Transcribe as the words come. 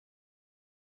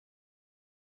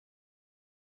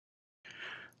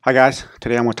Hi guys,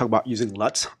 today I'm going to talk about using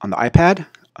LUTs on the iPad.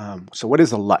 So what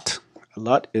is a LUT? A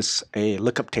LUT is a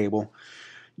lookup table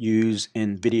used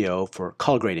in video for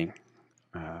color grading.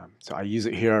 So I use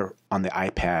it here on the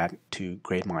iPad to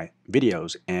grade my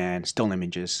videos and still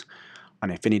images on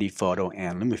Affinity Photo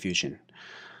and Lumafusion.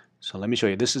 So let me show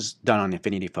you. This is done on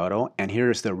Affinity Photo, and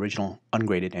here is the original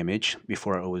ungraded image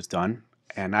before it was done.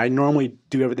 And I normally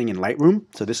do everything in Lightroom,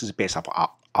 so this is based off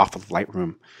of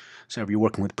Lightroom. So if you're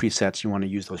working with presets, you want to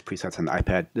use those presets on the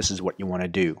iPad, this is what you want to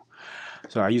do.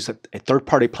 So I use a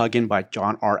third-party plugin by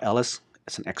John R. Ellis.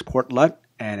 It's an export LUT,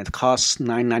 and it costs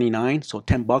 $9.99, so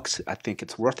 $10. I think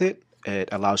it's worth it. It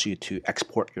allows you to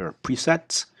export your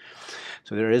presets.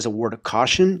 So there is a word of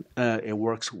caution. It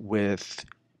works with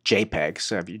JPEG.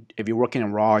 So if you're working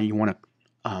in RAW, you want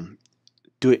to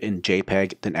do it in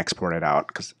JPEG, then export it out,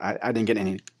 because I didn't get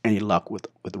any luck with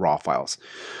RAW files.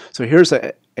 So here's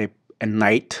a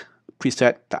night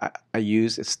preset that I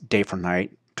use. It's day for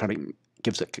night.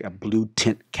 Gives it a blue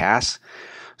tint cast.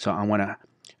 So I want to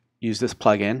use this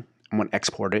plugin. I'm going to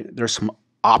export it. There's some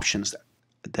options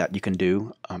that you can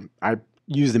do. I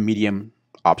use the medium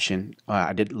option.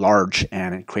 I did large,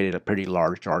 and it created a pretty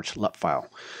large LUT file.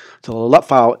 So the LUT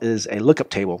file is a lookup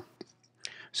table.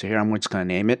 So here I'm just going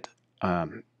to name it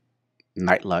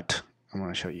Night LUT. I'm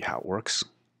going to show you how it works.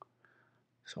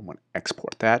 So I'm going to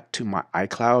export that to my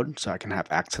iCloud so I can have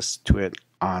access to it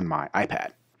on my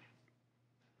iPad.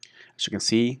 As you can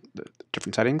see, the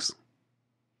different settings.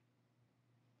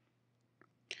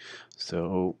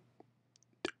 So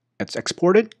it's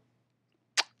exported,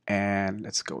 and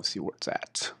let's go see where it's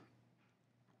at.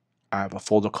 I have a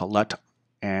folder called LUT,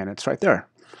 and it's right there.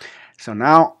 So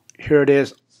now here it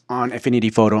is on Affinity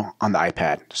Photo on the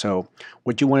iPad. So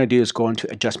what you want to do is go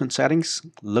into adjustment settings,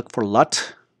 look for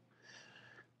LUT,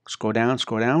 scroll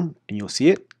down, and you'll see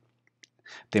it.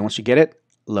 Then once you get it,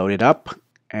 load it up,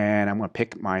 and I'm going to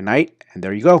pick my night, and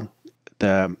there you go.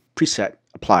 The preset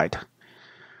applied.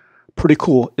 Pretty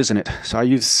cool, isn't it? So I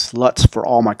use LUTs for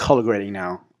all my color grading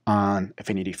now on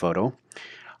Affinity Photo.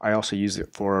 I also use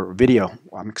it for video.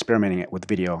 I'm experimenting it with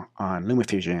video on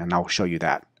Lumafusion, and I'll show you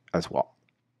that as well.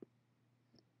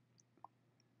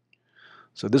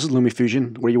 So this is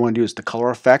Lumafusion. What you want to do is the color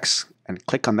effects, and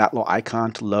click on that little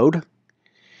icon to load.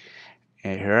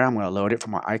 And here I'm going to load it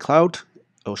from my iCloud.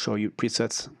 It'll show you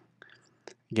presets.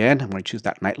 Again, I'm going to choose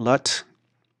that night LUT.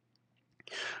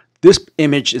 This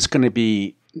image is going to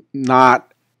be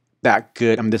not that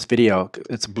good. I mean, this video,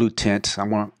 it's blue tint. I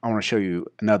want to show you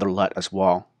another LUT as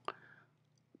well.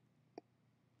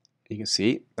 You can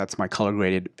see that's my color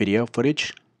graded video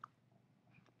footage.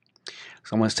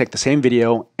 So I'm going to take the same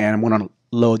video, and I'm going to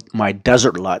load my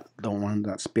desert LUT, the one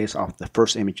that's based off the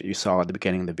first image that you saw at the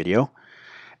beginning of the video.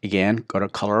 Again, go to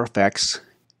color effects,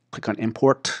 click on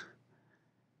import,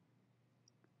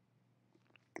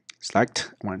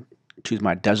 select. I want to choose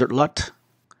my desert LUT,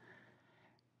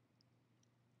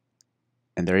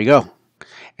 and there you go.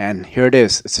 And here it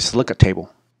is. It's just a lookup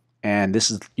table, and this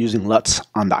is using LUTs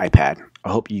on the iPad. I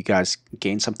hope you guys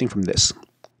gained something from this.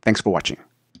 Thanks for watching.